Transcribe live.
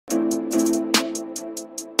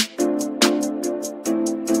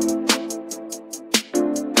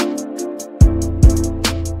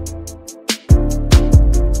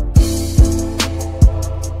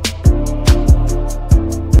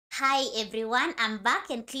everyone, I'm back,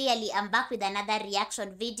 and clearly I'm back with another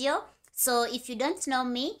reaction video. So if you don't know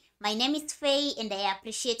me, my name is Faye and I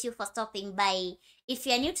appreciate you for stopping by. If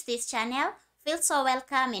you're new to this channel, feel so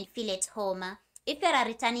welcome and feel at home. If you're a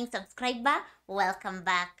returning subscriber, welcome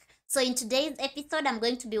back. So in today's episode, I'm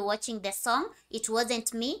going to be watching the song It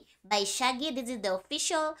Wasn't Me by Shaggy. This is the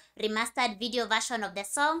official remastered video version of the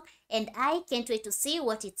song and I can't wait to see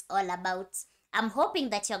what it's all about. I'm hoping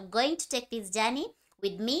that you're going to take this journey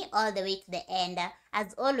with me all the way to the end.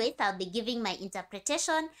 As always, I'll be giving my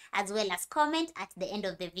interpretation as well as comment at the end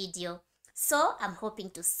of the video. So I'm hoping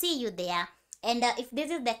to see you there. And if this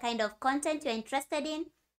is the kind of content you're interested in,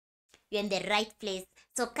 you're in the right place.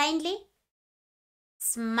 So kindly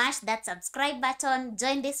smash that subscribe button,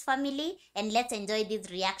 join this family, and let's enjoy this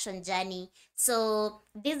reaction journey. So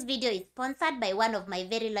this video is sponsored by one of my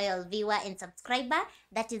very loyal viewer and subscriber,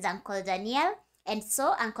 that is Uncle Daniel. And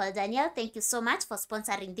so Uncle Daniel, thank you so much for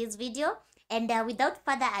sponsoring this video. And without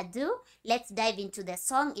further ado, let's dive into the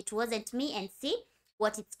song It Wasn't Me and see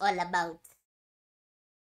what it's all about.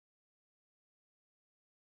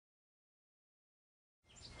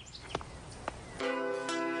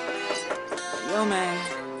 Yo, man.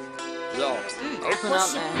 Yo. Open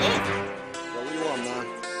up, man. Yo, what you want, man?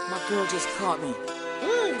 My girl just caught me.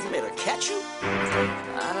 You made her catch you?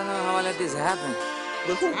 I don't know how I let this happen.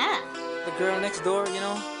 But who? The girl next door, you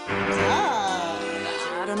know?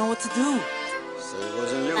 I don't know what to do. So it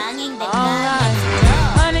wasn't you. Banging the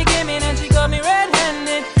Honey came in and she got me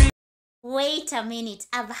red-handed. Wait a minute,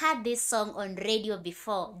 I've heard this song on radio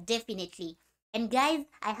before, definitely. And guys,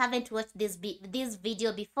 I haven't watched this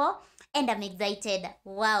video before and I'm excited.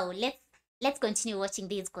 Wow, let's continue watching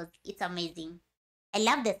this because it's amazing. I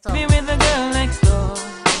love the song. Me with the girl next door.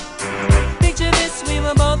 Picture this, we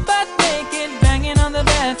were both butt naked, banging on the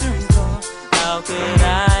bathroom floor. How could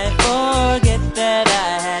I forget that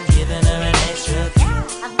I had given her an extra key?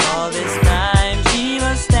 All this time she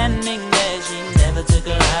was standing there, she never took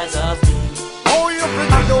her eyes off me. Oh, you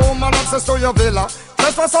bring the woman access to your villa.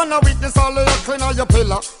 Trespass on a witness, all of your clean on your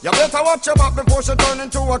pillar. You better watch your back before she turn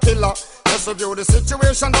into a killer. Let's review the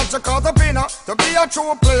situation that you caught up in her. To be a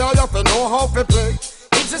true player, you have to know how to play.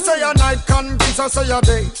 If she say a night, convince her say a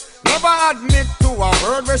day. Never admit to a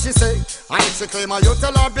word where she say. And if she claim her, you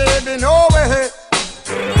tell her, baby, no way.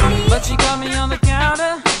 But she caught me on the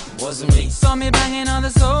counter. Wasn't me. Saw me banging on the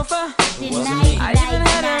sofa. Wasn't me. I even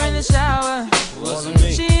had her in the shower. Wasn't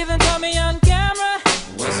me. She even caught me on camera.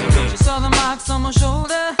 Wasn't me. She saw the marks on my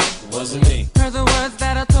shoulder. Wasn't me. Heard the words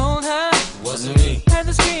that I told her. Wasn't me. Heard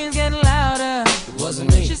the screams getting louder.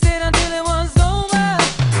 Wasn't me. She stayed until it was over.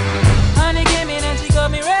 Honey came in and she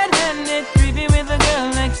got me red-handed, creepy with the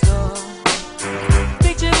girl next door.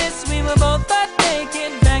 Picture this, we were both butt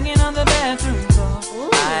naked, banging on the bathroom floor.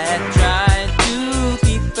 I had tried to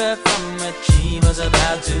keep her from what she was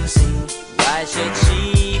about to see. Why should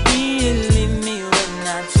she believe me when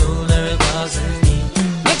I told her it wasn't me?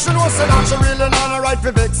 Make sure no say that she really not a right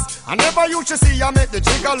for vex. I never used to see her make the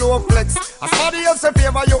jigger low flex. As somebody else in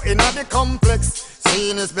favor you in the complex.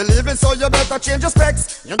 Seeing is believing, so you better change your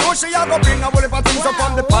specs. You know she a go bring a whole heap of things up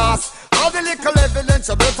on the past. All the little evidence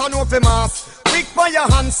you better know for mass. Quick for your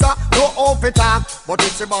answer, no off it talk. But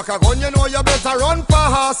if she back a gun, you know you better run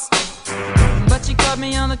fast. But she caught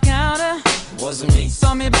me on the counter. Wasn't me.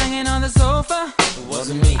 Saw me banging on the sofa. It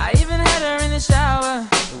wasn't me. I even had her in the shower.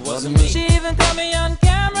 It wasn't me. She even caught me on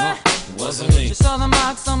camera. It wasn't me. She saw the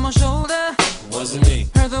marks on my shoulder. It wasn't me.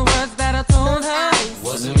 Heard the words that I told her. It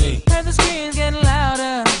wasn't me. Heard the screams getting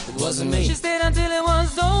louder. It wasn't me. She stayed until it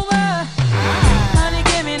was over. Honey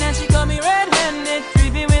came in and she caught me red-handed,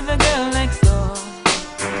 creepy with the girl next door.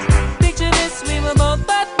 Picture this, we were both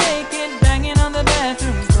butt naked, banging on the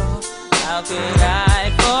bathroom floor. How could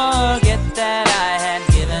I forget that I had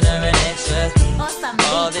given her an extra key? Awesome.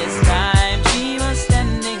 All this time she was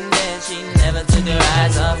standing there, she never took her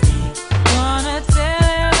eyes off me. Wanna tell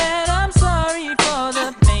her that I'm sorry for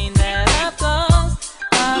the pain that I've caused.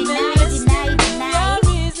 I've been listening to your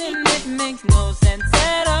reason, it makes no sense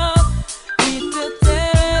at all.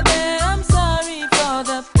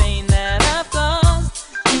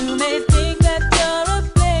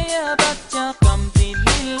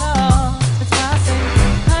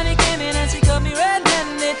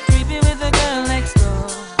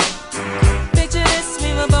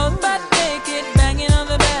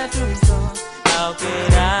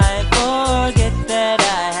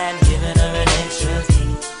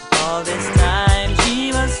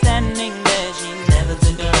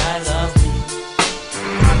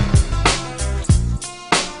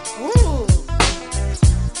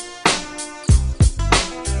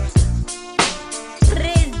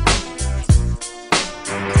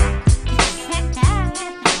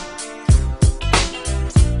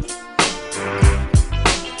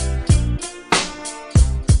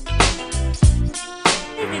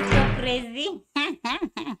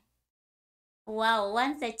 Wow,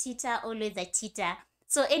 once a cheater, always a cheater.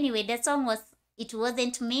 So anyway, the song was It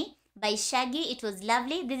Wasn't Me by Shaggy. It was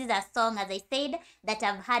lovely. This is a song, as I said, that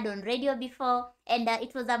I've heard on radio before, and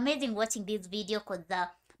it was amazing watching this video because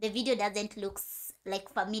the video doesn't look like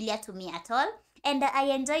familiar to me at all, and I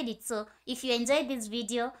enjoyed it. So if you enjoyed this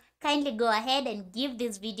video, kindly go ahead and give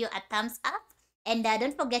this video a thumbs up, and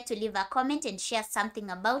don't forget to leave a comment and share something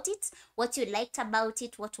about it, what you liked about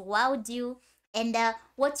it, what wowed you, and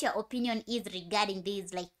what your opinion is regarding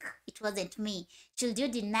this. Like, it wasn't me. Should you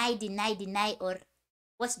deny, or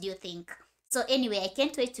what do you think? So anyway, I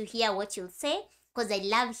can't wait to hear what you'll say, because I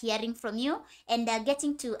love hearing from you and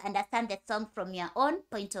getting to understand the song from your own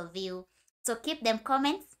point of view. So keep them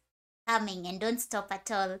comments coming and don't stop at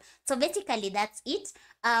all. So basically that's it.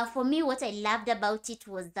 For me, what I loved about it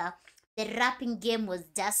was the rapping game was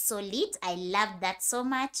just so lit. I loved that so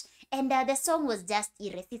much, and the song was just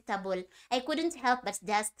irresistible. I couldn't help but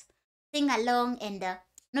just sing along, and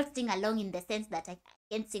not sing along in the sense that I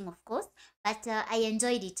can't sing, of course, but I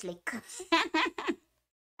enjoyed it. Like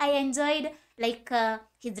I enjoyed like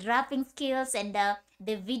his rapping skills, and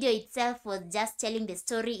the video itself was just telling the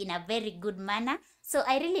story in a very good manner. So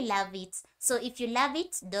I really love it. So if you love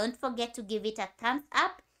it, don't forget to give it a thumbs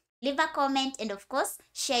up, leave a comment, and of course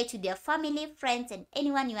share it with your family, friends, and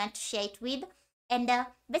anyone you want to share it with. And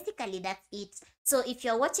basically that's it. So if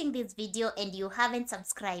you're watching this video and you haven't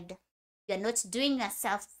subscribed, you're not doing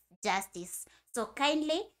yourself justice. So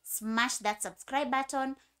kindly smash that subscribe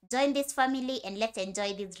button, join this family, and let's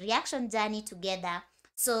enjoy this reaction journey together.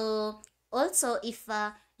 So also, if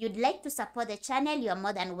you'd like to support the channel, you're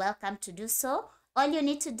more than welcome to do so. All you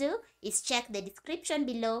need to do is check the description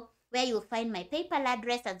below, where you'll find my PayPal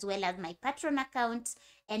address as well as my Patreon account,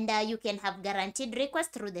 and you can have guaranteed requests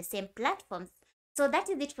through the same platforms. So that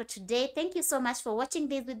is it for today. Thank you so much for watching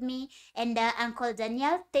this with me, and Uncle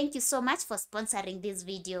Daniel, thank you so much for sponsoring this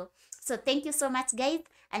video. So thank you so much, guys.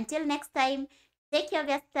 Until next time, take care of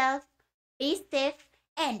yourself, be safe,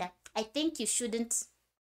 and I think you shouldn't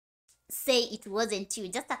say it wasn't you.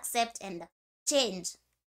 Just accept and change.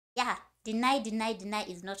 Yeah, deny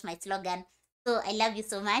is not my slogan. So I love you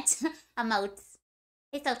so much. I'm out.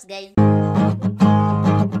 Peace out, guys.